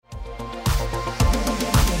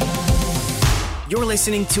You're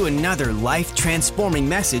listening to another life-transforming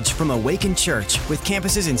message from Awaken Church with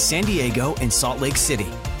campuses in San Diego and Salt Lake City.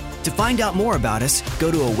 To find out more about us,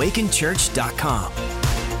 go to awakenchurch.com.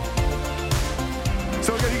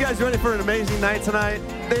 So are you guys ready for an amazing night tonight?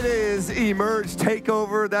 It is Emerge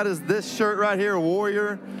Takeover. That is this shirt right here,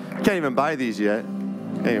 Warrior. Can't even buy these yet.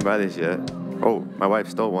 Oh, my wife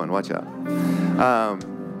stole one. Watch out.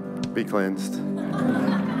 Be cleansed.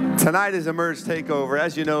 Tonight is Emerge Takeover.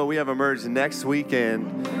 As you know, we have Emerge next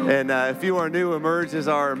weekend. And if you are new, Emerge is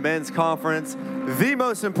our men's conference. The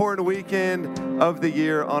most important weekend of the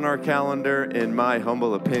year on our calendar, in my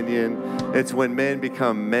humble opinion. It's when men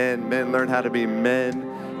become men. Men learn how to be men.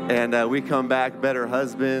 And we come back better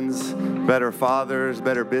husbands, better fathers,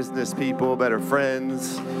 better business people, better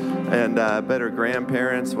friends, and better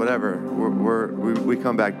grandparents, whatever. We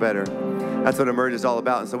come back better. That's what Emerge is all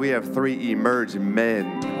about. And so we have 3 Emerge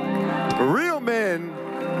men. Real men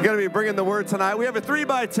are going to be bringing the word tonight. We have a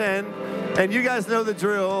 3x10, and you guys know the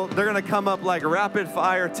drill. They're going to come up like rapid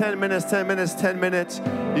fire, 10 minutes, 10 minutes, 10 minutes.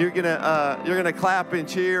 You're gonna clap and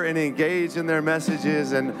cheer and engage in their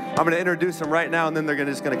messages, and I'm going to introduce them right now, and then they're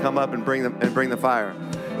just going to come up and bring the fire.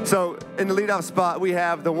 So in the leadoff spot, we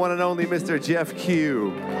have the one and only Mr. Jeff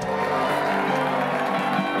Q.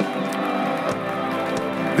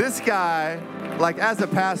 This guy, like as a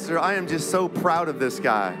pastor, I am just so proud of this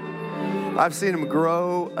guy. I've seen him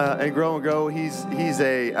grow and grow and grow. He's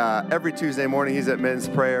every Tuesday morning, he's at men's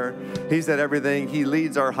prayer. He's at everything. He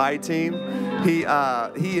leads our high team.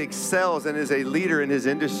 He excels and is a leader in his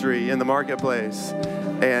industry in the marketplace.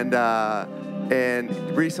 And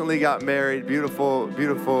recently got married, beautiful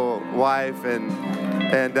wife, and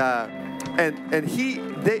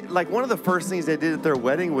like one of the first things they did at their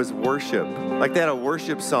wedding was worship. Like they had a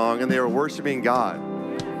worship song and they were worshiping God.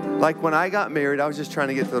 Like when I got married, I was just trying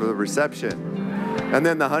to get to the reception and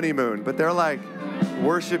then the honeymoon. But they're like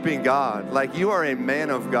worshiping God. Like you are a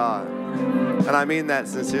man of God. And I mean that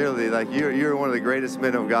sincerely. Like you're one of the greatest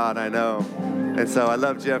men of God I know. And so I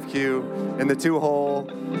love Jeff Q in the 2-hole,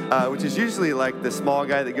 which is usually like the small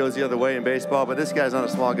guy that goes the other way in baseball. But this guy's not a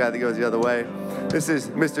small guy that goes the other way. This is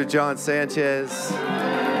Mr. John Sanchez.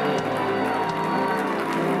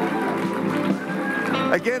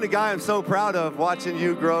 Again, a guy I'm so proud of, watching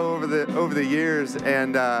you grow over the years,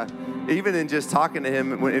 and even in just talking to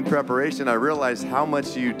him in preparation, I realized how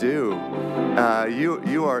much you do.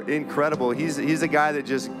 You are incredible. He's a guy that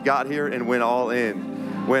just got here and went all in.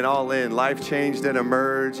 Life changed and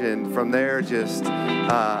Emerge, and from there just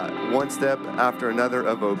one step after another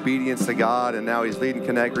of obedience to God, and now he's leading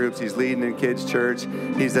Connect groups. He's leading in kids' church.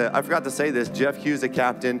 I forgot to say this, Jeff Hughes, a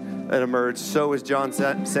captain at Emerge. So is John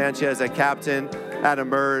Sanchez, a captain at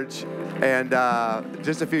Emerge. And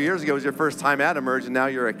just a few years ago was your first time at Emerge, and now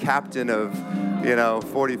you're a captain of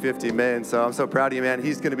 40, 50 men. So I'm so proud of you, man.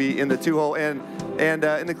 He's going to be in the 2-hole. And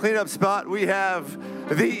in the cleanup spot, we have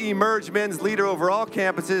the Emerge men's leader over all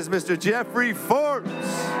campuses, Mr. Jeffrey Forbes.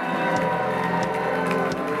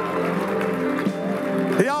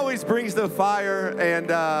 He always brings the fire, and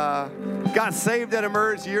got saved at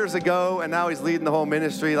Emerge years ago, and now he's leading the whole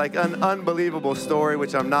ministry. Like an unbelievable story,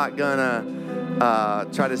 which I'm not gonna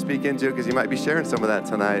try to speak into because he might be sharing some of that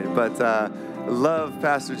tonight. But love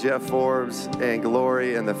Pastor Jeff Forbes and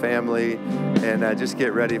Glory and the family, and just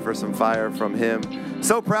get ready for some fire from him.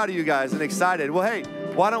 So proud of you guys and excited. Well, hey,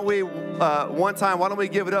 why don't we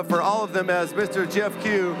give it up for all of them as Mr. Jeff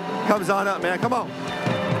Q comes on up, man. Come on.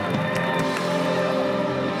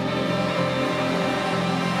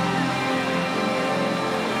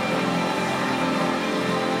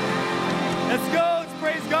 Let's go. Let's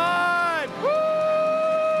praise God. Woo!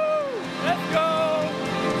 Let's go.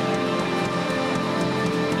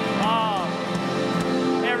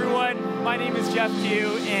 Hey, everyone. My name is Jeff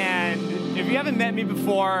Q, and if you haven't met me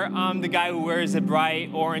before, I'm the guy who wears a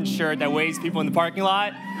bright orange shirt that waves people in the parking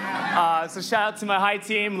lot. So shout out to my high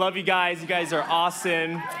team. Love you guys. You guys are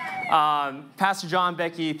awesome. Pastor John,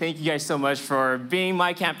 Becky, thank you guys so much for being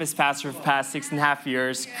my campus pastor for the past 6.5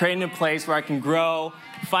 years, creating a place where I can grow,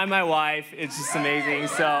 find my wife. It's just amazing.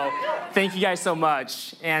 So thank you guys so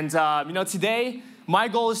much. And, today, my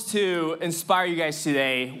goal is to inspire you guys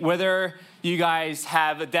today, whether you guys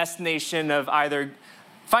have a destination of either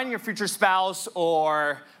finding your future spouse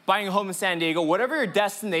or buying a home in San Diego, whatever your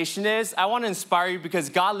destination is, I want to inspire you because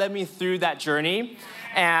God led me through that journey.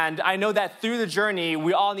 And I know that through the journey,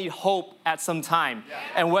 we all need hope at some time. Yeah.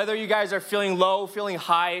 And whether you guys are feeling low, feeling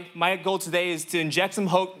high, my goal today is to inject some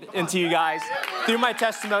hope into you guys through my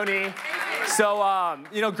testimony. So,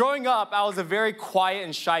 growing up, I was a very quiet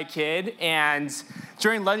and shy kid. And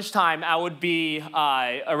during lunchtime, I would be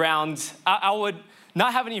I would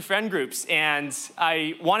not have any friend groups, and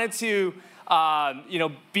I wanted to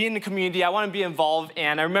be in the community. I wanted to be involved,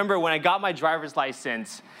 and I remember when I got my driver's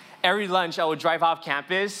license, every lunch I would drive off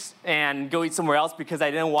campus and go eat somewhere else because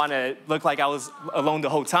I didn't want to look like I was alone the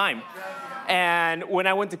whole time. And when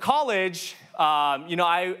I went to college,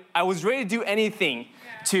 I was ready to do anything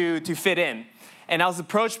to fit in. And I was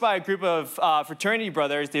approached by a group of fraternity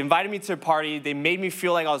brothers. They invited me to a party. They made me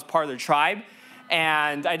feel like I was part of their tribe.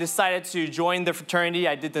 And I decided to join the fraternity.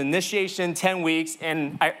 I did the initiation, 10 weeks,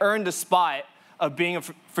 and I earned the spot of being a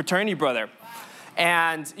fraternity brother.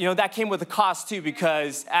 And, that came with a cost too,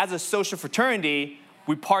 because as a social fraternity,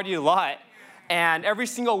 we partied a lot. And every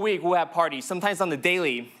single week we'll have parties, sometimes on the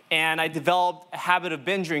daily. And I developed a habit of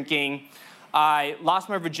binge drinking. I lost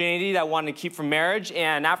my virginity that I wanted to keep from marriage.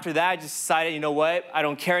 And after that, I just decided, you know what? I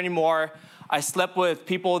don't care anymore. I slept with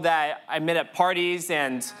people that I met at parties,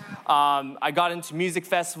 and I got into music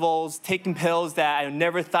festivals, taking pills that I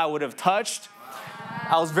never thought I would have touched.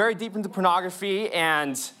 I was very deep into pornography,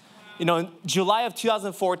 and in July of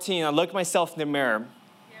 2014, I looked at myself in the mirror.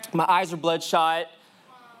 My eyes were bloodshot.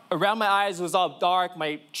 Around my eyes, it was all dark.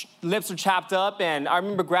 My lips were chapped up, and I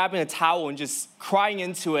remember grabbing a towel and just crying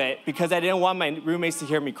into it because I didn't want my roommates to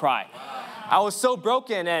hear me cry. I was so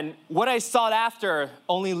broken, and what I sought after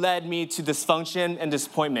only led me to dysfunction and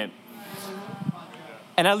disappointment.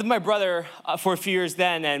 And I lived with my brother for a few years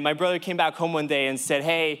then, and my brother came back home one day and said,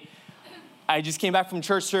 hey, I just came back from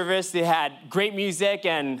church service. They had great music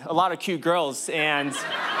and a lot of cute girls. And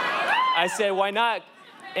I said, why not?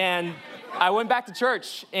 And I went back to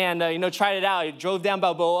church and, tried it out. I drove down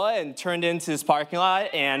Balboa and turned into this parking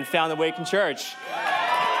lot and found Awaken Church.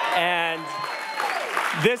 And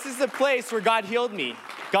this is the place where God healed me.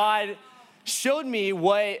 God showed me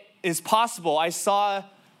what is possible. I saw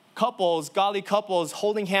couples, godly couples,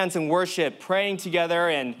 holding hands in worship, praying together,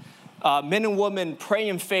 and men and women praying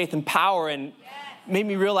in faith and power, and made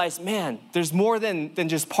me realize, man, there's more than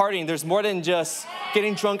just partying. There's more than just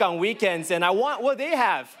getting drunk on weekends, and I want what they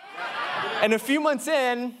have. And a few months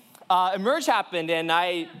in, Emerge happened, and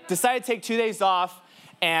I decided to take 2 days off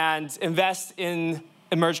and invest in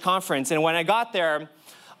Emerge Conference. And when I got there,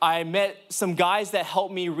 I met some guys that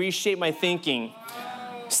helped me reshape my thinking.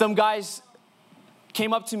 Some guys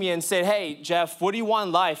came up to me and said, hey, Jeff, what do you want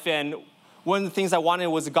in life? And one of the things I wanted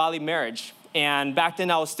was a godly marriage. And back then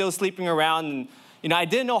I was still sleeping around, and I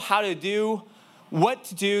didn't know what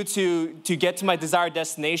to do to get to my desired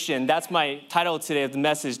destination. That's my title today of the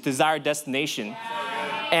message, Desired Destination.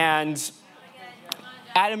 And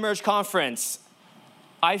at Emerge Conference,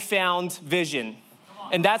 I found vision.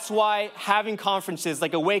 And that's why having conferences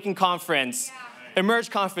like Awaken Conference, Emerge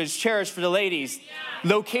Conference, Cherish for the ladies,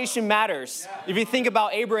 location matters. If you think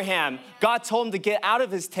about Abraham, God told him to get out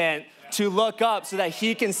of his tent to look up so that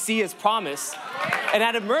he can see his promise. And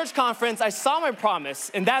at Emerge Conference, I saw my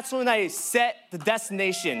promise, and that's when I set the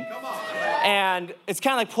destination. And it's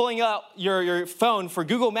kind of like pulling up your phone for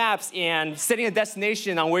Google Maps and setting a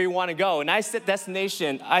destination on where you want to go. And I set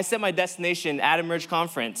my destination at Emerge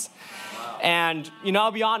Conference. And,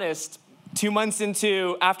 I'll be honest, 2 months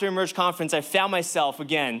after Emerge Conference, I found myself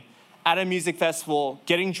again at a music festival,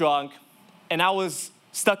 getting drunk, and I was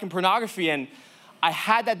stuck in pornography, and I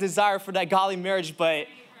had that desire for that godly marriage, but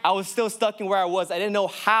I was still stuck in where I was. I didn't know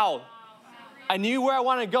how. I knew where I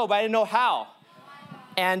wanted to go, but I didn't know how.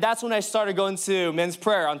 And that's when I started going to men's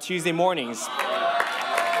prayer on Tuesday mornings.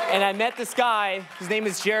 And I met this guy. His name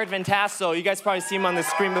is Jared Van Tassel. You guys probably seen him on the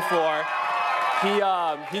screen before.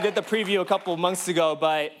 He did the preview a couple months ago,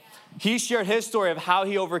 but he shared his story of how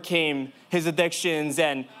he overcame his addictions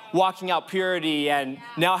and walking out purity and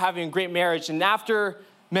now having a great marriage. And after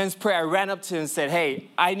men's prayer, I ran up to him and said, hey,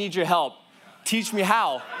 I need your help. Teach me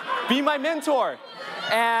how. Be my mentor.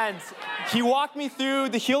 And he walked me through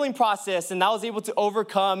the healing process, and I was able to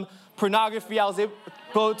overcome pornography. I was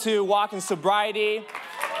able to walk in sobriety,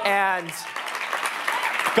 and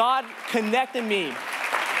God connected me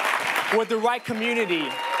with the right community.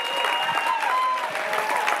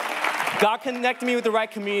 God connected me with the right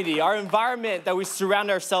community. Our environment that we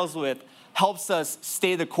surround ourselves with helps us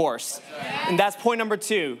stay the course. And that's point number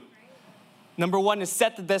 2. Number 1 is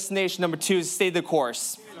set the destination. Number 2 is stay the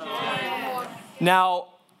course. Now,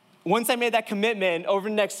 once I made that commitment, over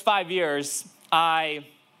the next 5 years, I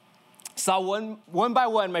saw one by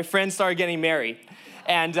one my friends started getting married.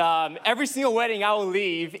 And every single wedding I would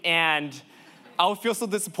leave, and I would feel so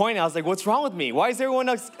disappointed. I was like, what's wrong with me? Why is everyone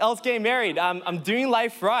else getting married? I'm doing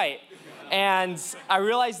life right. And I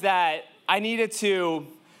realized that I needed to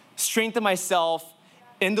strengthen myself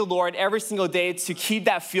in the Lord every single day to keep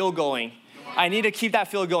that feel going. I need to keep that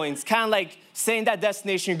feel going. It's kind of like setting that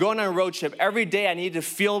destination, going on a road trip, every day I needed to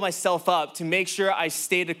fuel myself up to make sure I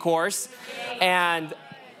stayed the course. And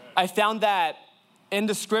I found that in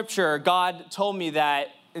the scripture, God told me that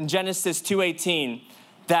in Genesis 2:18,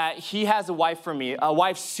 that he has a wife for me, a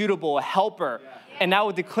wife suitable, a helper. And I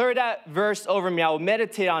would declare that verse over me. I would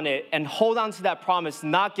meditate on it and hold on to that promise,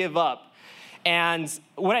 not give up. And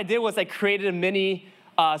what I did was I created a mini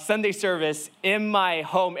Sunday service in my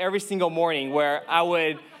home every single morning where I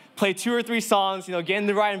would play 2 or 3 songs, get in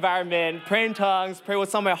the right environment, pray in tongues, pray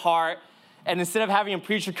what's on my heart. And instead of having a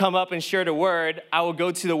preacher come up and share the word, I would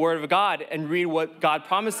go to the word of God and read what God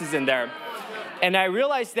promises in there. And I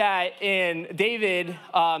realized that in David,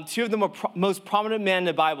 2 of the most prominent men in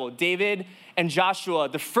the Bible, David and Joshua,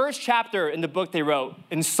 the first chapter in the book they wrote,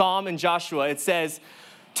 in Psalm and Joshua, it says,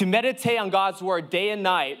 to meditate on God's word day and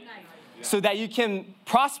night so that you can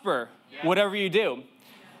prosper whatever you do.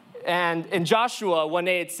 And in Joshua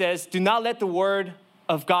 1:8, it says, do not let the word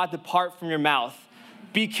of God depart from your mouth.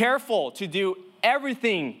 Be careful to do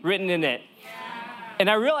everything written in it. And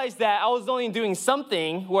I realized that I was only doing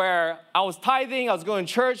something where I was tithing, I was going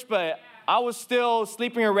to church, but I was still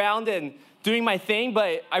sleeping around and doing my thing.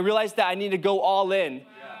 But I realized that I need to go all in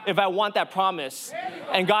if I want that promise.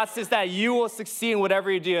 And God says that you will succeed in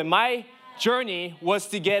whatever you do. And my journey was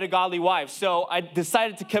to get a godly wife. So I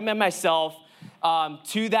decided to commit myself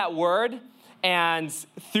to that word. And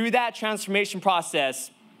through that transformation process,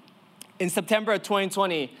 in September of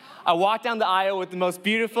 2020, I walked down the aisle with the most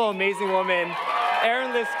beautiful, amazing woman,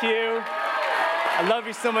 Erin Liskew. I love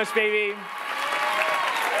you so much, baby.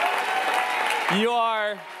 You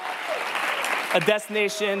are a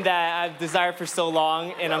destination that I've desired for so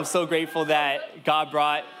long, and I'm so grateful that God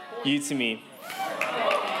brought you to me.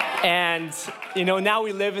 And, now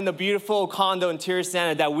we live in the beautiful condo in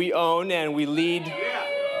Tirasana that we own, and we lead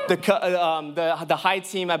the high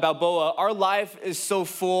team at Balboa. Our life is so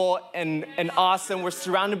full and awesome. We're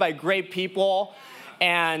surrounded by great people,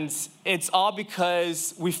 and it's all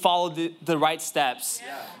because we followed the right steps.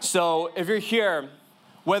 So if you're here,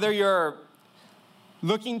 whether you're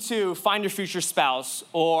looking to find your future spouse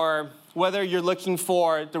or whether you're looking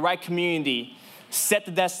for the right community, set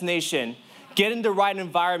the destination, get in the right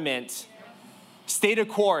environment, stay the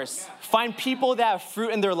course, find people that have fruit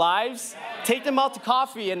in their lives, take them out to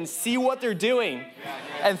coffee and see what they're doing.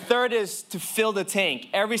 And third is to fill the tank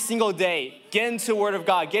every single day. Get into the Word of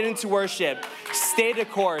God, get into worship, stay the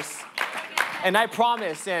course. And I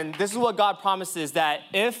promise, and this is what God promises, that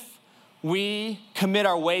if we commit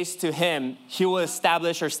our ways to Him, He will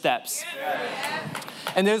establish our steps.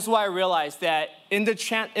 And this is why I realized that in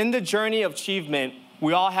the journey of achievement,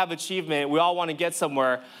 we all have achievement, we all want to get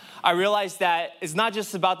somewhere. I realized that it's not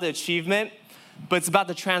just about the achievement, but it's about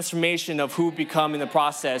the transformation of who we become in the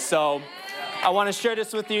process. So I want to share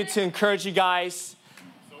this with you to encourage you guys.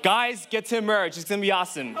 Guys, get to emerge. It's going to be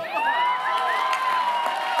awesome.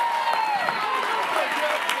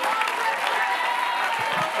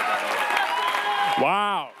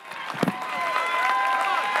 Wow.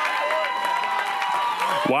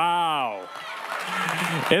 Wow.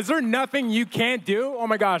 Is there nothing you can't do? Oh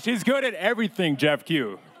my gosh, he's good at everything, Jeff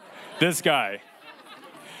Q. This guy.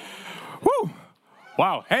 Woo.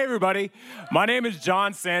 Wow. Hey, everybody. My name is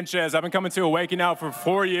John Sanchez. I've been coming to Awaken now for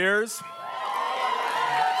 4 years.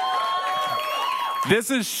 This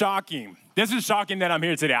is shocking. This is shocking that I'm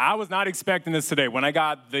here today. I was not expecting this today. When I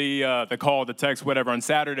got the call, the text, whatever, on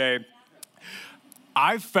Saturday,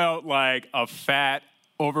 I felt like a fat,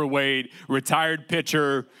 overweight, retired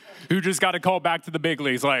pitcher who just got a call back to the big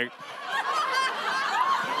leagues. Like,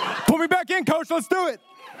 put me back in, coach, let's do it.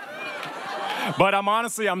 But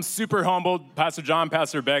I'm super humbled. Pastor John,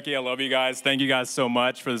 Pastor Becky, I love you guys. Thank you guys so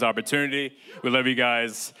much for this opportunity. We love you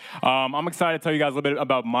guys. I'm excited to tell you guys a little bit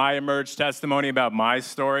about my Emerge testimony, about my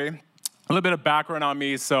story. A little bit of background on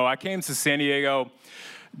me. So I came to San Diego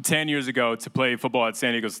 10 years ago to play football at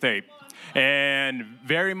San Diego State. And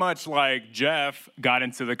very much like Jeff got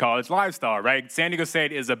into the college lifestyle, right? San Diego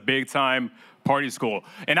State is a big-time party school.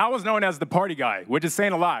 And I was known as the party guy, which is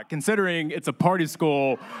saying a lot, considering it's a party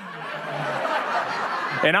school.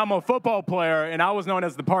 And I'm a football player, and I was known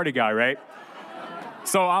as the party guy, right?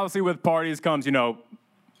 So obviously with parties comes,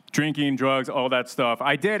 drinking, drugs, all that stuff.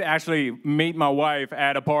 I did actually meet my wife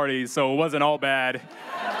at a party, so it wasn't all bad.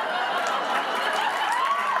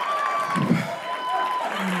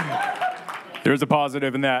 There's a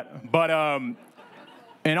positive in that. But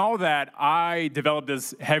in all that, I developed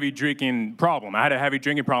this heavy drinking problem. I had a heavy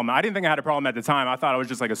drinking problem. I didn't think I had a problem at the time. I thought I was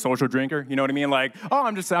just like a social drinker. You know what I mean? Like, oh,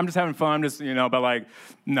 I'm just having fun. But like,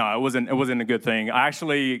 no, it wasn't a good thing. I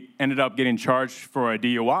actually ended up getting charged for a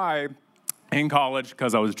DUI in college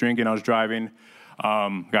because I was drinking, I was driving,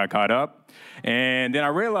 got caught up. And then I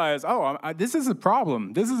realized, this is a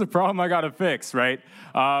problem. This is a problem I got to fix, right?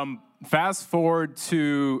 Fast forward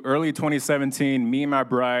to early 2017, me and my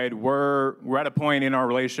bride, we're at a point in our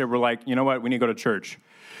relationship, we're like, you know what, we need to go to church.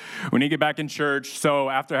 We need to get back in church. So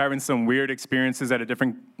after having some weird experiences at a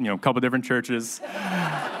different, couple different churches,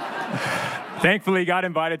 thankfully got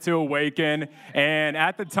invited to Awaken. And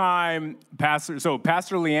at the time, Pastor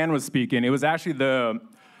Leanne was speaking. It was actually the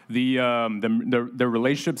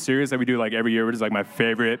relationship series that we do like every year, which is like my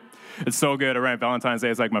favorite. It's so good around Valentine's Day.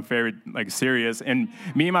 It's like my favorite like series. And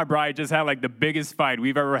me and my bride just had like the biggest fight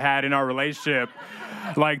we've ever had in our relationship.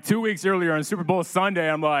 Like 2 weeks earlier on Super Bowl Sunday,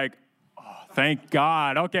 I'm like, oh, thank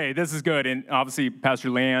God. Okay, this is good. And obviously Pastor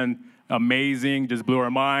Leanne, amazing, just blew our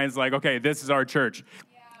minds. Like, okay, this is our church.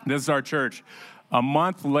 This is our church. A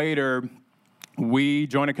month later, we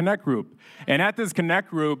joined a Connect group. And at this Connect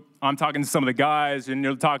group, I'm talking to some of the guys, and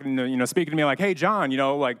they're talking to, speaking to me like, hey, John,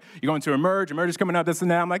 like, you're going to Emerge is coming out, this and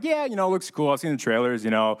that. I'm like, yeah, looks cool. I've seen the trailers,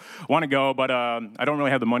 want to go, but I don't really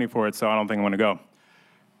have the money for it, so I don't think I want to go.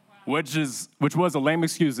 Which was a lame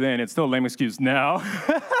excuse then. It's still a lame excuse now.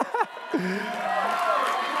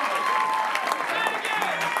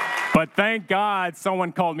 But thank God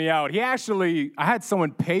someone called me out. I had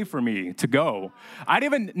someone pay for me to go. I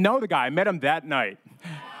didn't even know the guy. I met him that night.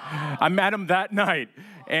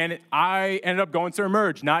 And I ended up going to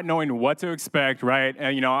Emerge, not knowing what to expect, right?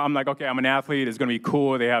 And, I'm like, okay, I'm an athlete. It's going to be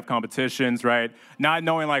cool. They have competitions, right? Not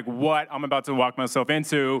knowing, like, what I'm about to walk myself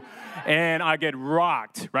into. And I get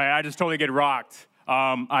rocked, right? I just totally get rocked.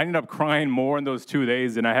 I ended up crying more in those 2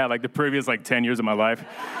 days than I had, like, the previous, 10 years of my life.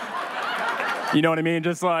 You know what I mean?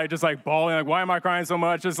 Just like bawling, like, why am I crying so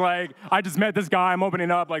much? Just like, I just met this guy, I'm opening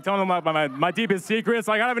up, like telling him about my deepest secrets.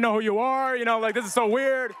 Like, I don't even know who you are, like, this is so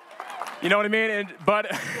weird. You know what I mean?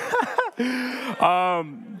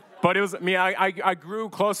 But it was me. I grew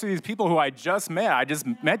close to these people who I just met. I just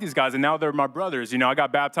met these guys, and now they're my brothers. I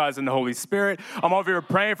got baptized in the Holy Spirit. I'm over here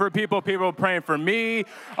praying for people praying for me.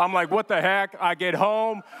 I'm like, what the heck? I get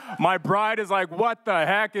home. My bride is like, what the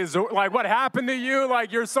heck what happened to you?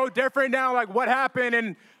 Like, you're so different now. Like, what happened?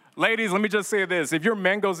 And ladies, let me just say this. If your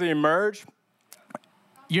man goes to Emerge,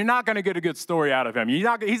 you're not going to get a good story out of him. He's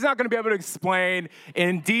not going to be able to explain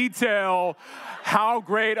in detail how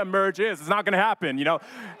great Emerge is. It's not going to happen,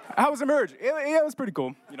 How was Emerge? It was pretty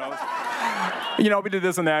cool, we did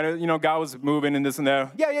this and that. God was moving and this and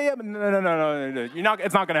that. Yeah, but no.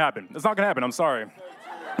 It's not going to happen. It's not going to happen. I'm sorry.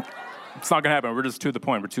 It's not going to happen. We're just to the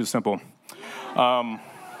point. We're too simple.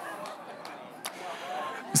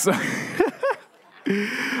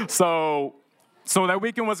 So that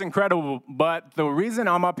weekend was incredible, but the reason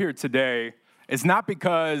I'm up here today is not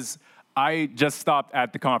because I just stopped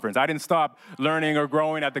at the conference. I didn't stop learning or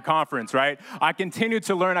growing at the conference, right? I continued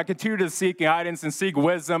to learn. I continued to seek guidance and seek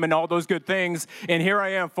wisdom and all those good things. And here I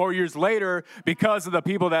am 4 years later because of the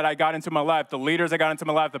people that I got into my life, the leaders that got into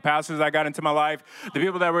my life, the pastors that got into my life, the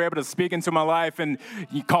people that were able to speak into my life and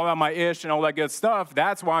call out my ish and all that good stuff.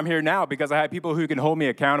 That's why I'm here now, because I have people who can hold me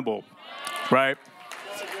accountable, right?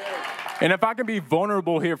 And if I can be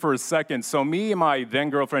vulnerable here for a second, so me and my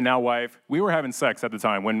then girlfriend, now wife, we were having sex at the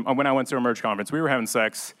time. When I went to Emerge conference, we were having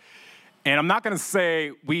sex. And I'm not going to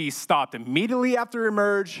say we stopped immediately after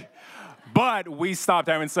Emerge, but we stopped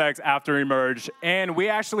having sex after Emerge. And we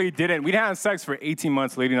actually didn't. We didn't have sex for 18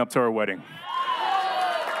 months leading up to our wedding,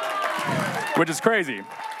 which is crazy.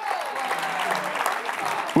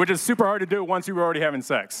 Which is super hard to do once you were already having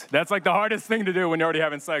sex. That's like the hardest thing to do when you're already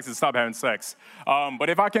having sex is stop having sex. But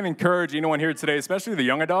if I can encourage anyone here today, especially the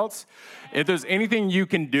young adults, if there's anything you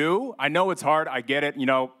can do, I know it's hard, I get it,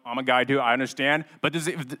 I'm a guy too, I understand. But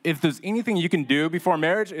if there's anything you can do before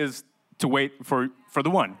marriage is to wait for the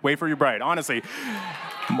one, wait for your bride, honestly.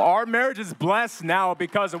 Our marriage is blessed now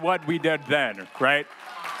because of what we did then, right?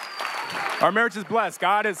 Our marriage is blessed.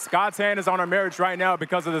 God's hand is on our marriage right now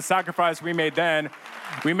because of the sacrifice we made then.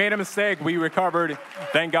 We made a mistake. We recovered.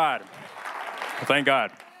 Thank God. Thank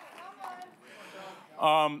God.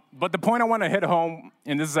 But the point I want to hit home,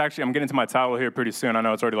 and this is actually, I'm getting to my title here pretty soon. I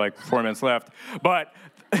know it's already like 4 minutes left. But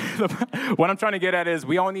what I'm trying to get at is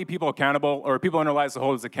we all need people accountable, or people in our lives to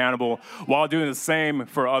hold us accountable while doing the same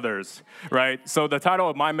for others, right? So the title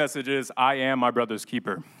of my message is, I Am My Brother's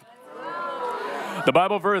Keeper. The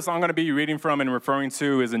Bible verse I'm going to be reading from and referring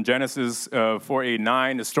to is in Genesis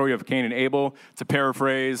 4:8-9, the story of Cain and Abel. To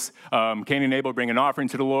paraphrase, Cain and Abel bring an offering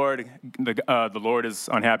to the Lord. The Lord is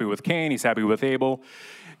unhappy with Cain. He's happy with Abel.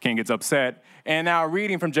 Cain gets upset. And now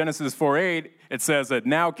reading from Genesis 4:8, it says that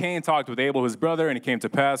now Cain talked with Abel, his brother, and it came to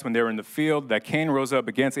pass when they were in the field that Cain rose up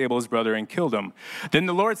against Abel, his brother, and killed him. Then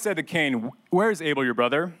the Lord said to Cain, where is Abel, your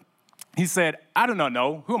brother? He said, I do not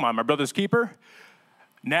know. Who am I, my brother's keeper?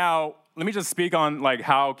 Now, let me just speak on like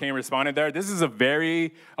how Cain responded there. This is a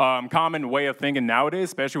very common way of thinking nowadays,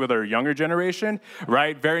 especially with our younger generation,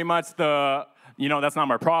 right? Very much that's not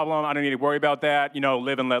my problem. I don't need to worry about that.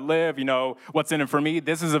 Live and let live. What's in it for me?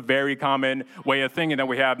 This is a very common way of thinking that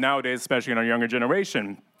we have nowadays, especially in our younger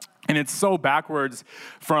generation. And it's so backwards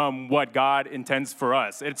from what God intends for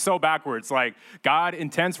us. It's so backwards. Like God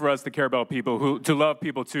intends for us to care about people, to love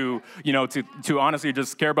people, to honestly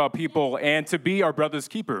just care about people and to be our brother's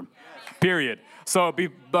keeper, period.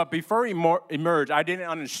 But before we emerge, I didn't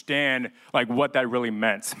understand like what that really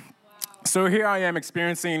meant. So here I am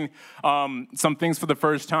experiencing some things for the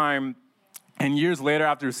first time. And years later,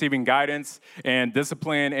 after receiving guidance and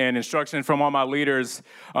discipline and instruction from all my leaders,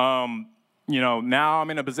 now I'm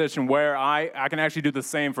in a position where I can actually do the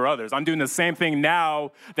same for others. I'm doing the same thing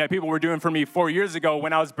now that people were doing for me 4 years ago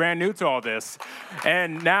when I was brand new to all this.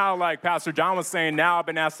 And now, like Pastor John was saying, now I've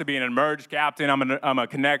been asked to be an Emerge captain. I'm a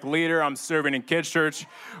Connect leader. I'm serving in Kids Church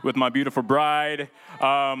with my beautiful bride.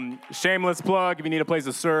 Shameless plug, if you need a place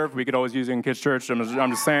to serve, we could always use it in Kids Church.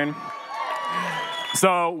 I'm just saying.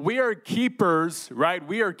 So we are keepers, right?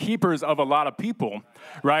 We are keepers of a lot of people,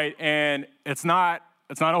 right? And it's not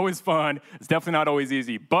always fun. It's definitely not always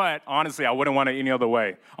easy. But honestly, I wouldn't want it any other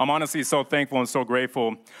way. I'm honestly so thankful and so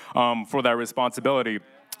grateful for that responsibility.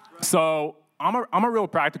 So I'm a real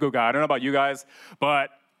practical guy. I don't know about you guys,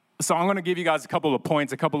 but so I'm going to give you guys a couple of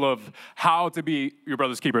points, a couple of how to be your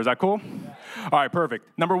brother's keeper. Is that cool? All right,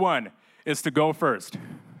 perfect. Number one is to go first.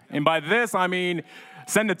 And by this, I mean,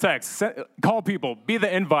 send a text, call people, be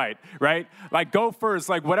the invite, right? Like, go first.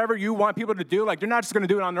 Like, whatever you want people to do, like, they're not just going to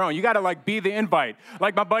do it on their own. You got to, like, be the invite.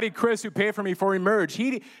 Like, my buddy Chris, who paid for me for Emerge,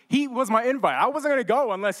 he was my invite. I wasn't going to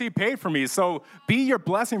go unless he paid for me. So be your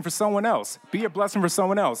blessing for someone else. Be your blessing for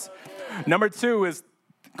someone else. Number two is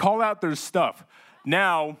call out their stuff.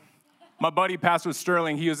 Now, my buddy, Pastor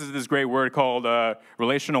Sterling, he uses this great word called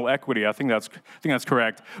relational equity. I think that's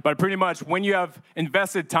correct. But pretty much when you have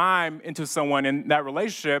invested time into someone in that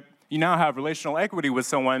relationship, you now have relational equity with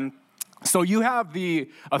someone. So you have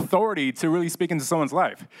the authority to really speak into someone's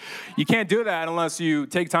life. You can't do that unless you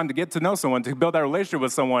take time to get to know someone, to build that relationship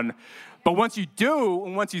with someone. But once you do,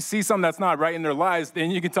 and once you see something that's not right in their lives,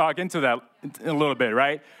 then you can talk into that a little bit,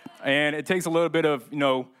 right? And it takes a little bit of,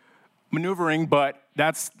 maneuvering, but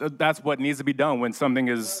that's what needs to be done when something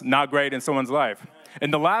is not great in someone's life.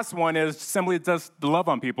 And the last one is simply just the love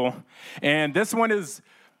on people. And this one,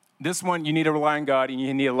 you need to rely on God, and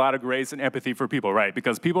you need a lot of grace and empathy for people, right?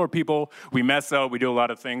 Because people are people. We mess up. We do a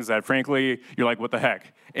lot of things that, frankly, you're like, what the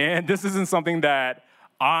heck? And this isn't something that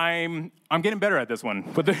I'm getting better at this one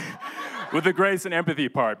with the grace and empathy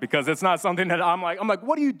part, because it's not something that I'm like,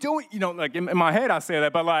 what are you doing? Like in my head I say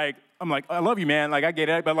that, but like, I'm like, I love you, man. Like, I get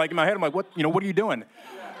it. But like in my head, I'm like, what are you doing?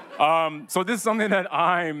 So this is something that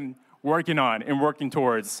I'm working on and working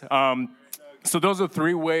towards. So those are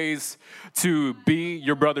 3 ways to be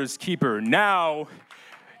your brother's keeper. Now,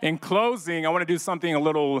 in closing, I want to do something a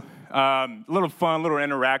little fun, a little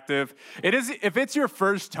interactive. If it's your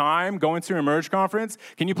first time going to an Emerge conference,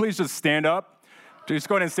 can you please just stand up? Just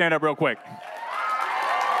go ahead and stand up real quick. All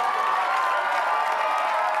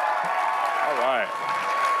right.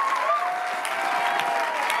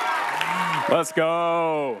 Let's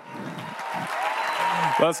go.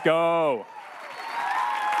 Let's go.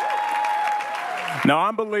 Now,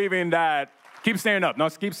 I'm believing that. Keep standing up. No,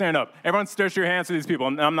 keep standing up. Everyone stretch your hands to these people.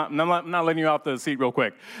 I'm not letting you off the seat real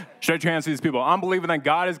quick. Stretch your hands to these people. I'm believing that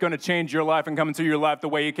God is going to change your life and come into your life the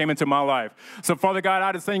way he came into my life. So, Father God,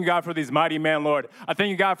 I just thank you, God, for these mighty men, Lord. I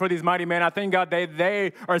thank you, God, for these mighty men. I thank God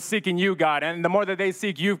they are seeking you, God. And the more that they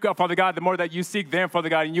seek you, Father God, the more that you seek them, Father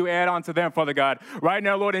God, and you add on to them, Father God. Right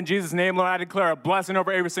now, Lord, in Jesus' name, Lord, I declare a blessing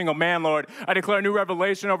over every single man, Lord. I declare a new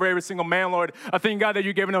revelation over every single man, Lord. I thank God that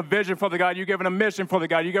you've given them vision, Father God. You've given them mission, Father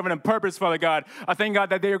God. You've given them purpose, Father God. I thank God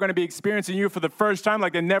that they are going to be experiencing you for the first time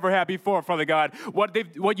like they never had before, Father God.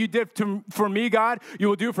 What you did for me, God, you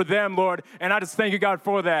will do for them, Lord. And I just thank you, God,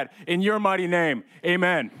 for that. In your mighty name,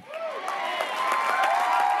 amen.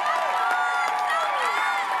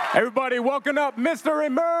 Everybody, welcome up Mr.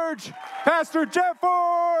 Emerge, Pastor Jeff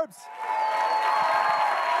Forbes.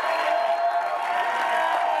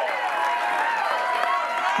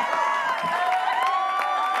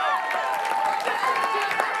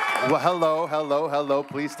 Well, hello.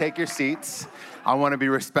 Please take your seats. I want to be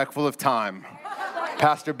respectful of time.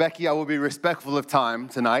 Pastor Becky, I will be respectful of time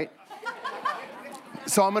tonight.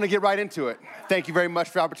 So I'm going to get right into it. Thank you very much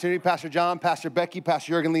for the opportunity. Pastor John, Pastor Becky,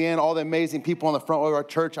 Pastor Jurgen, Leanne, all the amazing people on the front row of our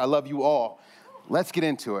church. I love you all. Let's get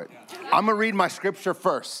into it. I'm going to read my scripture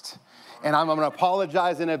first, and I'm going to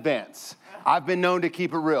apologize in advance. I've been known to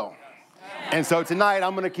keep it real. And so tonight,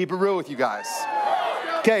 I'm going to keep it real with you guys.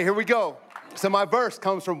 Okay, here we go. So my verse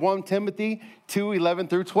comes from 1 Timothy 2:11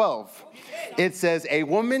 through 12. It says, a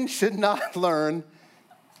woman should learn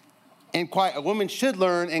in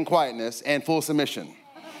quietness and full submission.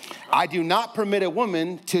 I do not permit a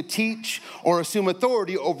woman to teach or assume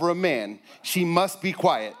authority over a man. She must be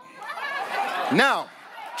quiet. Now,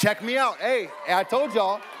 check me out. Hey, I told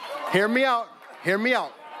y'all, hear me out. Hear me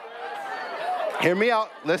out. Hear me out.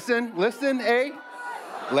 Listen, hey,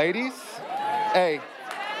 ladies, hey.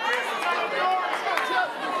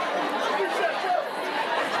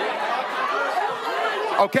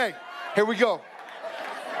 Okay, here we go.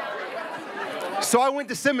 So I went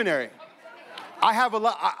to seminary.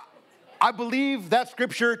 I believe that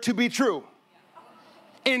scripture to be true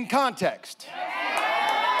in context.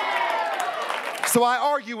 So I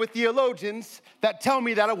argue with theologians that tell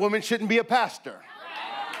me that a woman shouldn't be a pastor.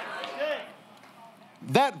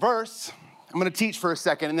 That verse, I'm going to teach for a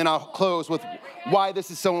second, and then I'll close with why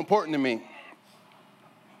this is so important to me.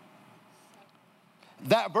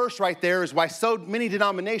 That verse right there is why so many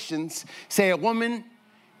denominations say a woman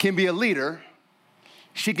can be a leader,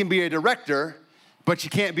 she can be a director, but she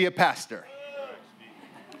can't be a pastor.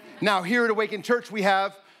 Now, here at Awaken Church, we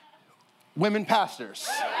have women pastors.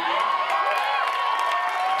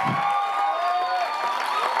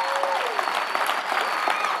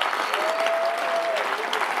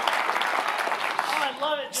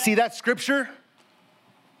 See, that scripture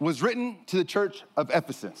was written to the church of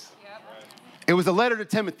Ephesus. It was a letter to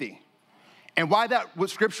Timothy. And why that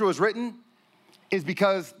scripture was written is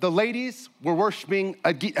because the ladies were worshiping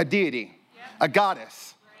a deity, a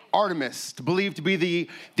goddess, Artemis, believed to be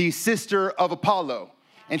the sister of Apollo.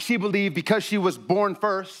 And she believed because she was born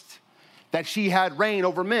first that she had reign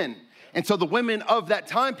over men. And so the women of that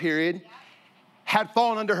time period had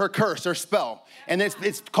fallen under her curse or spell. And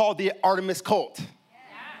it's called the Artemis cult.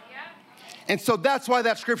 And so that's why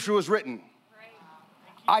that scripture was written.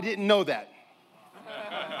 I didn't know that.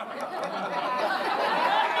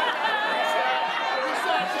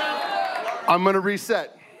 I'm going to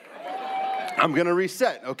reset.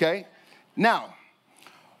 Okay? Now,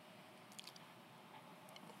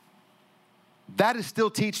 that is still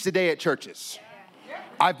teach today at churches.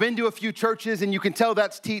 I've been to a few churches, and you can tell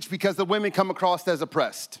that's teach because the women come across as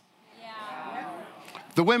oppressed.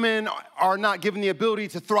 The women are not given the ability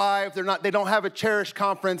to thrive. They don't have a cherished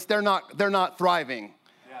conference. They're not thriving.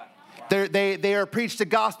 They are preached a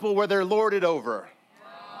gospel where they're lorded over.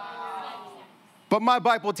 But my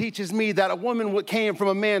Bible teaches me that a woman came from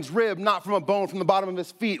a man's rib, not from a bone from the bottom of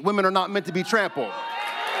his feet. Women are not meant to be trampled.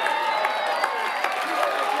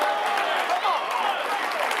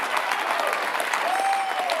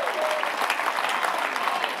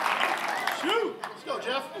 Let's go,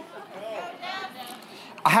 Jeff.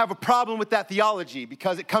 I have a problem with that theology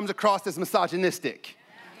because it comes across as misogynistic.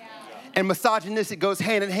 And misogynistic goes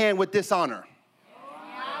hand in hand with dishonor.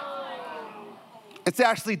 It's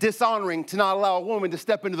actually dishonoring to not allow a woman to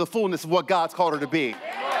step into the fullness of what God's called her to be.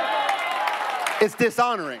 It's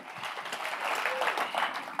dishonoring.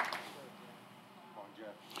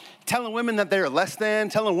 Telling women that they're less than,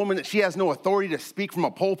 telling a woman that she has no authority to speak from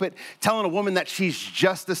a pulpit, telling a woman that she's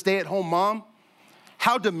just a stay-at-home mom.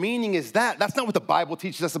 How demeaning is that? That's not what the Bible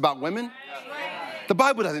teaches us about women. The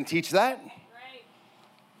Bible doesn't teach that.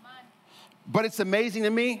 But it's amazing to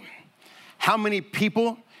me how many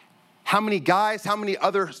people, how many guys, how many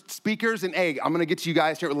other speakers, and hey, I'm going to get to you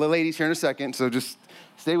guys here, the ladies here in a second, so just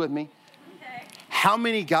stay with me. Okay. How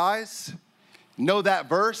many guys know that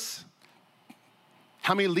verse?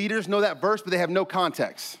 How many leaders know that verse, but they have no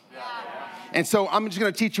context? Yeah. And so I'm just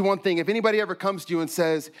going to teach you one thing. If anybody ever comes to you and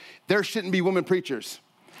says, there shouldn't be women preachers,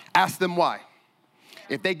 ask them why.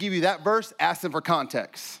 If they give you that verse, ask them for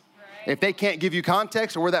context. If they can't give you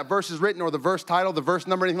context or where that verse is written or the verse title, the verse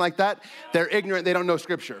number, anything like that, they're ignorant, they don't know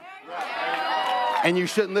scripture. And you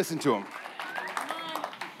shouldn't listen to them.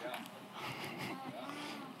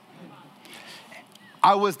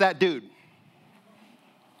 I was that dude.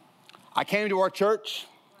 I came to our church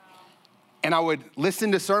and I would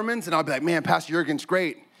listen to sermons and I'd be like, man, Pastor Jurgen's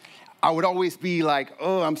great. I would always be like,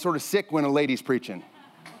 oh, I'm sort of sick when a lady's preaching.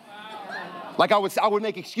 Like I would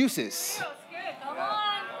make excuses.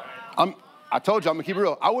 I told you, I'm going to keep it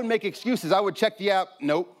real. I wouldn't make excuses. I would check the app.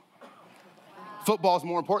 Nope. Football's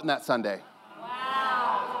more important that Sunday.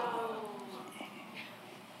 Wow.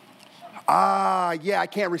 yeah, I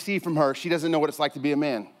can't receive from her. She doesn't know what it's like to be a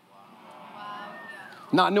man.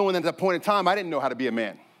 Not knowing that at that point in time, I didn't know how to be a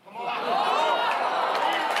man.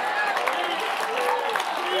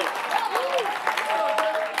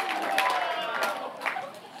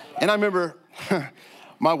 And I remember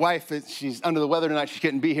my wife, she's under the weather tonight. She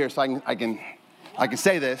couldn't be here, so I can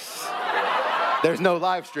say this. There's no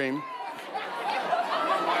live stream.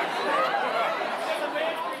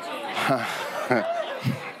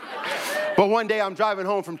 But one day I'm driving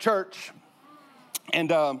home from church,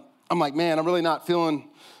 and I'm like, man, I'm really not feeling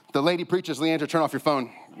the lady preachers. Leandra, turn off your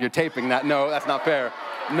phone. You're taping that. No, that's not fair.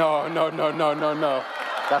 No.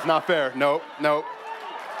 That's not fair. No.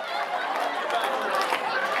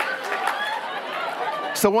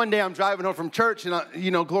 So one day I'm driving home from church,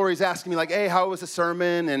 and Glory's asking me like, hey, how was the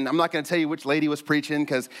sermon? And I'm not going to tell you which lady was preaching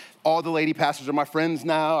because all the lady pastors are my friends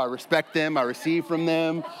now. I respect them. I receive from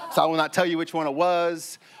them. So I will not tell you which one it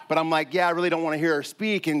was. But I'm like, yeah, I really don't want to hear her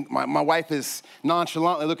speak. And my wife is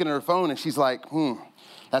nonchalantly looking at her phone, and she's like,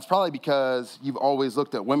 that's probably because you've always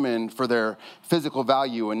looked at women for their physical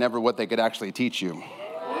value and never what they could actually teach you.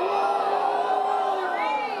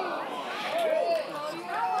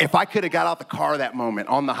 If I could have got out the car that moment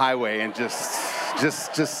on the highway and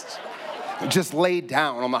just laid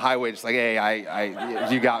down on the highway, just like, hey,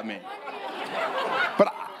 you got me.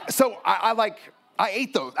 But so I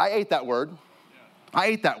ate that word. I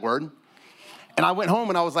ate that word. And I went home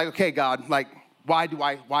and I was like, okay, God, like, why do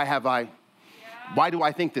I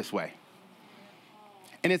think this way?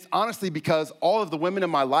 And it's honestly because all of the women in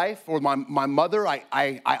my life, or my mother,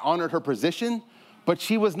 I honored her position, but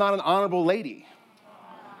she was not an honorable lady.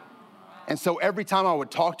 And so every time I would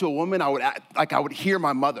talk to a woman, I would hear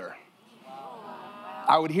my mother.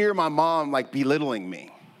 I would hear my mom like belittling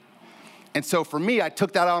me. And so for me, I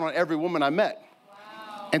took that out on every woman I met.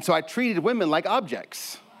 And so I treated women like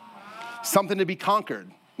objects, something to be conquered,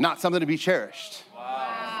 not something to be cherished.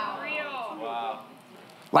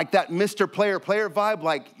 Like that Mr. Player vibe,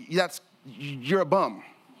 like you're a bum.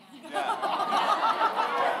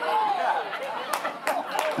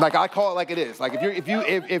 Like I call it like it is. Like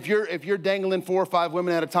if you're dangling 4 or 5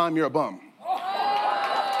 women at a time, you're a bum.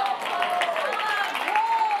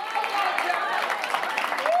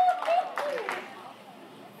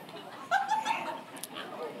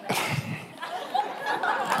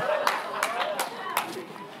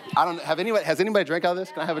 Has anybody drank out of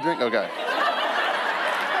this? Can I have a drink? Okay.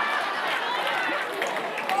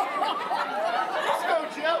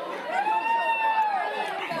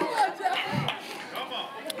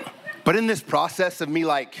 But in this process of me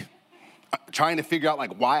like trying to figure out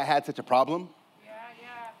like why I had such a problem,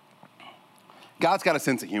 God's got a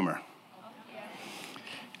sense of humor.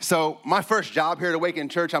 So my first job here at Awaken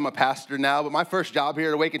Church, I'm a pastor now, but my first job here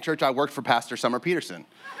at Awaken Church, I worked for Pastor Summer Peterson.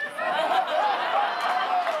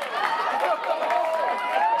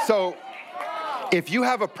 So if you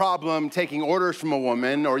have a problem taking orders from a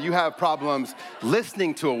woman, or you have problems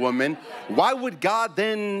listening to a woman, why would God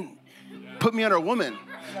then put me under a woman?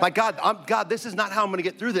 Like, God, this is not how I'm going to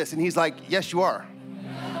get through this. And he's like, yes, you are.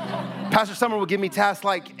 Pastor Summer would give me tasks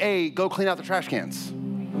like, hey, go clean out the trash cans.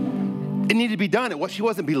 It needed to be done. She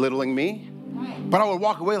wasn't belittling me. But I would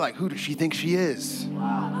walk away like, who does she think she is?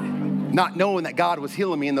 Not knowing that God was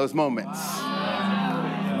healing me in those moments.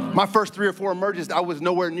 My first 3 or 4 emerges, I was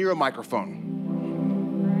nowhere near a microphone.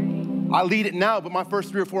 I lead it now, but my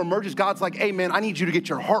first 3 or 4 emerges, God's like, hey, man, I need you to get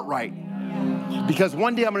your heart right. Because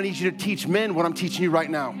one day I'm going to need you to teach men what I'm teaching you right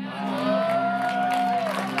now.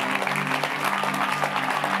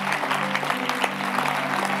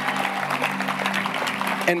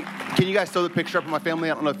 And can you guys throw the picture up of my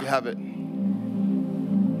family? I don't know if you have it.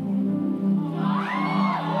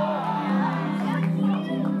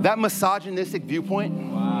 That misogynistic viewpoint,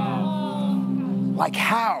 like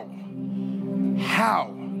how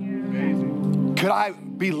could I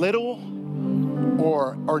belittle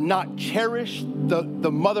or not cherish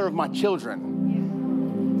the mother of my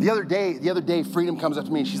children? The other day, Freedom comes up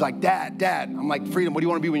to me and she's like, Dad. I'm like, Freedom, what do you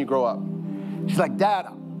want to be when you grow up? She's like, Dad,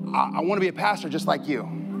 I want to be a pastor just like you.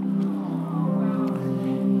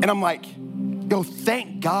 And I'm like, yo,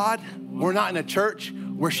 thank God we're not in a church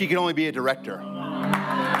where she can only be a director.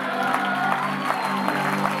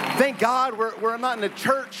 Thank God we're not in a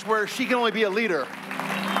church where she can only be a leader.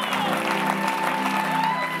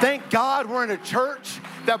 Thank God we're in a church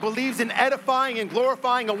that believes in edifying and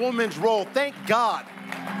glorifying a woman's role. Thank God.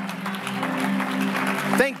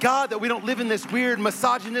 Thank God that we don't live in this weird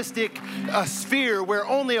misogynistic sphere where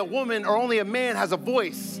only a woman or only a man has a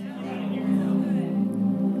voice.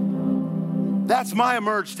 That's my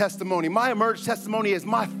Emerge testimony. My Emerge testimony is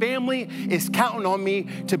my family is counting on me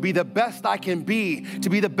to be the best I can be, to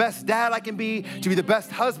be the best dad I can be, to be the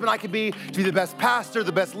best husband I can be, to be the best pastor,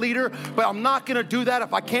 the best leader. But I'm not gonna do that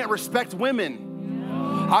if I can't respect women.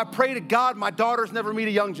 I pray to God my daughters never meet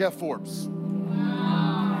a young Jeff Forbes.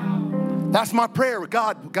 That's my prayer.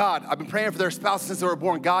 God, I've been praying for their spouses since they were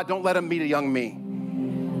born. God, don't let them meet a young me.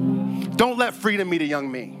 Don't let Freedom meet a young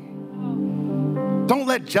me. Don't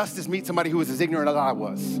let Justice meet somebody who was as ignorant as I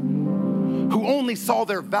was, who only saw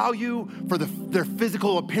their value for their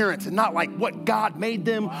physical appearance and not like what God made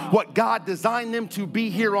them, what God designed them to be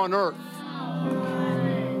here on earth.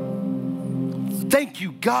 Thank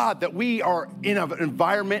you, God, that we are in an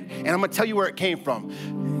environment, and I'm gonna tell you where it came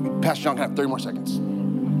from. Pastor John, can I have 30 more seconds?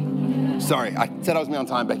 Sorry, I said I was me on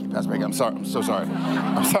time, Becky. Pastor Becky, I'm sorry, I'm so sorry.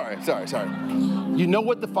 I'm sorry. You know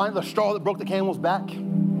what the straw that broke the camel's back?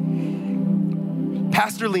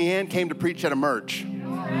 Pastor Leanne came to preach at Emerge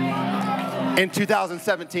in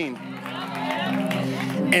 2017.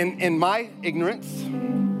 And in my ignorance,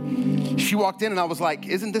 she walked in and I was like,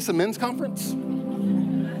 isn't this a men's conference?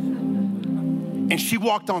 And she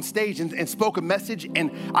walked on stage and spoke a message, and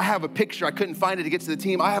I have a picture. I couldn't find it to get to the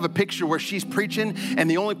team. I have a picture where she's preaching, and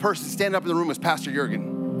the only person standing up in the room is Pastor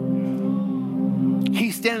Jurgen.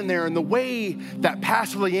 He's standing there, and the way that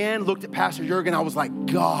Pastor Leanne looked at Pastor Jurgen, I was like,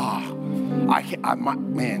 God,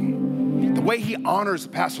 man. The way he honors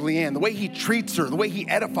Pastor Leanne, the way he treats her, the way he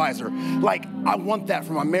edifies her, like, I want that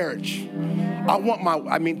for my marriage.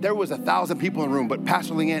 There was 1,000 people in the room, but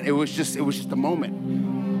Pastor Leanne, it was just a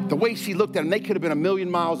moment. The way she looked at him, they could have been 1,000,000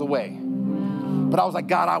 miles away. But I was like,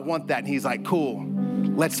 God, I want that. And he's like, cool,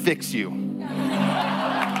 let's fix you.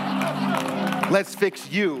 Let's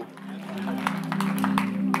fix you.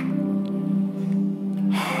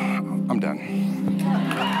 I'm done.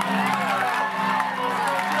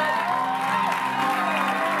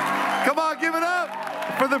 Come on, give it up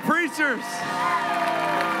for the preachers.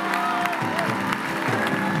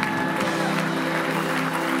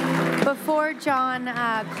 Before John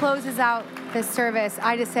closes out this service,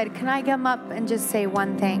 I just said, can I come up and just say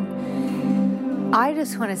one thing? I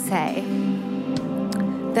just want to say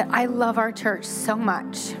that I love our church so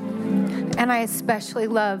much, and I especially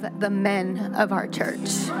love the men of our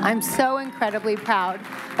church. I'm so incredibly proud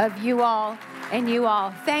of you all and you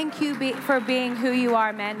all. Thank you for being who you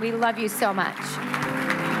are, men. We love you so much.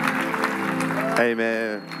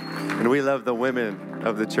 Amen. And we love the women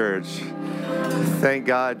of the church. Thank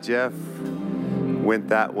God Jeff went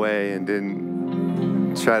that way and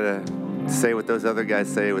didn't try to say what those other guys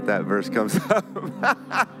say when that verse comes up.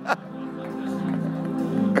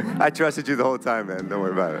 I trusted you the whole time, man. Don't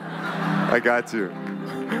worry about it. I got you.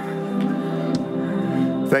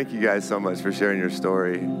 Thank you guys so much for sharing your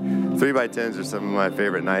story. 3x10s are some of my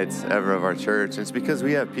favorite nights ever of our church. It's because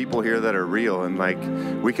we have people here that are real, and like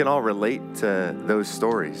we can all relate to those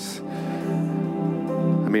stories.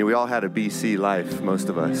 I mean, we all had a BC life, most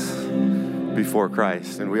of us, before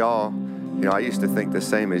Christ. And we all, I used to think the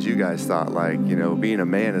same as you guys thought, like, being a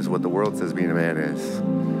man is what the world says being a man is.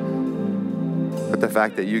 But the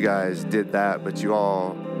fact that you guys did that, but you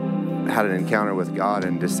all had an encounter with God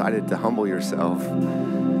and decided to humble yourself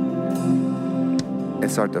and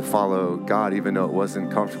start to follow God, even though it wasn't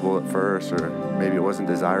comfortable at first, or maybe it wasn't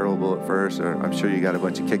desirable at first, or I'm sure you got a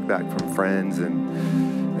bunch of kickback from friends and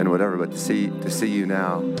whatever, but to see you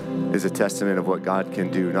now is a testament of what God can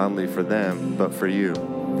do, not only for them, but for you.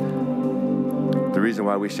 The reason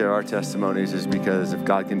why we share our testimonies is because if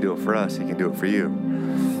God can do it for us, he can do it for you.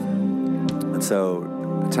 And so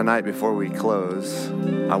tonight, before we close,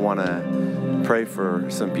 I want to pray for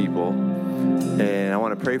some people. And I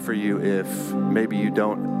want to pray for you if maybe you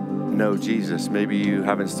don't know Jesus. Maybe you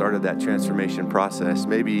haven't started that transformation process.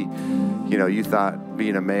 Maybe, you thought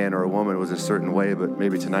being a man or a woman was a certain way, but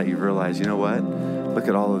maybe tonight you realize, you know what? Look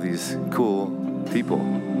at all of these cool people.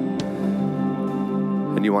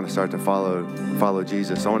 And you want to start to follow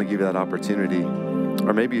Jesus. I want to give you that opportunity.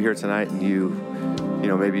 Or maybe you're here tonight and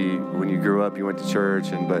maybe when you grew up, you went to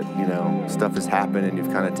church, but stuff has happened and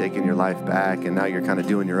you've kind of taken your life back, and now you're kind of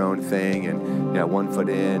doing your own thing, and you got 1 foot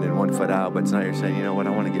in and 1 foot out. But tonight you're saying, you know what? I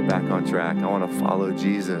want to get back on track. I want to follow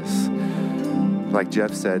Jesus, like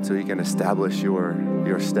Jeff said, so he can establish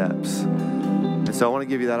your steps. And so I want to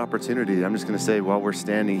give you that opportunity. I'm just going to say, while we're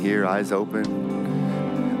standing here, eyes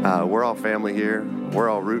open, we're all family here. We're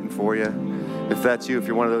all rooting for you. If that's you, if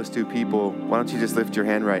you're one of those two people, why don't you just lift your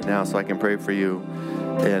hand right now so I can pray for you,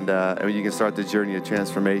 and you can start the journey of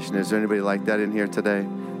transformation. Is there anybody like that in here today?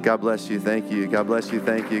 God bless you. Thank you. God bless you.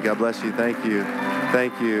 Thank you. God bless you. Thank you.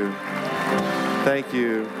 Thank you. Thank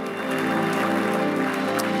you.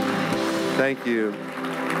 Thank you.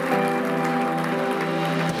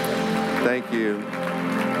 Thank you.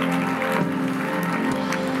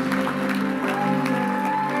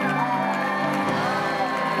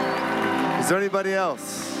 Is there anybody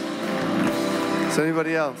else? Is there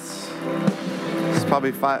anybody else? There's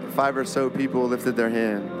probably five or so people lifted their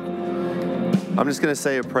hand. I'm just going to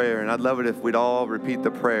say a prayer, and I'd love it if we'd all repeat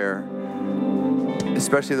the prayer,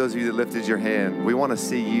 especially those of you that lifted your hand. We want to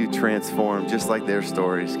see you transformed, just like their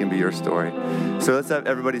stories can be your story. So let's have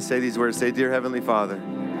everybody say these words. Say, Dear Heavenly Father,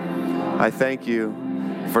 I thank you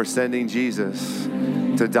for sending Jesus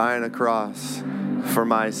to die on a cross for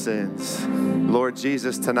my sins. Lord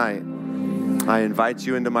Jesus, tonight, I invite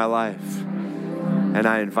you into my life, and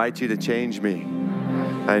I invite you to change me.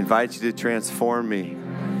 I invite you to transform me,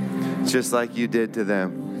 just like you did to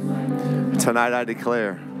them. Tonight, I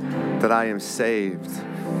declare that I am saved,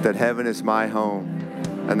 that heaven is my home,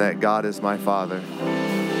 and that God is my Father.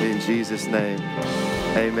 In Jesus' name,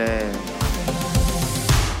 amen.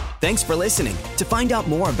 Thanks for listening. To find out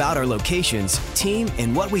more about our locations, team,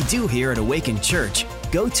 and what we do here at Awaken Church,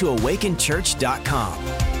 go to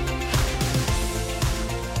awakenchurch.com.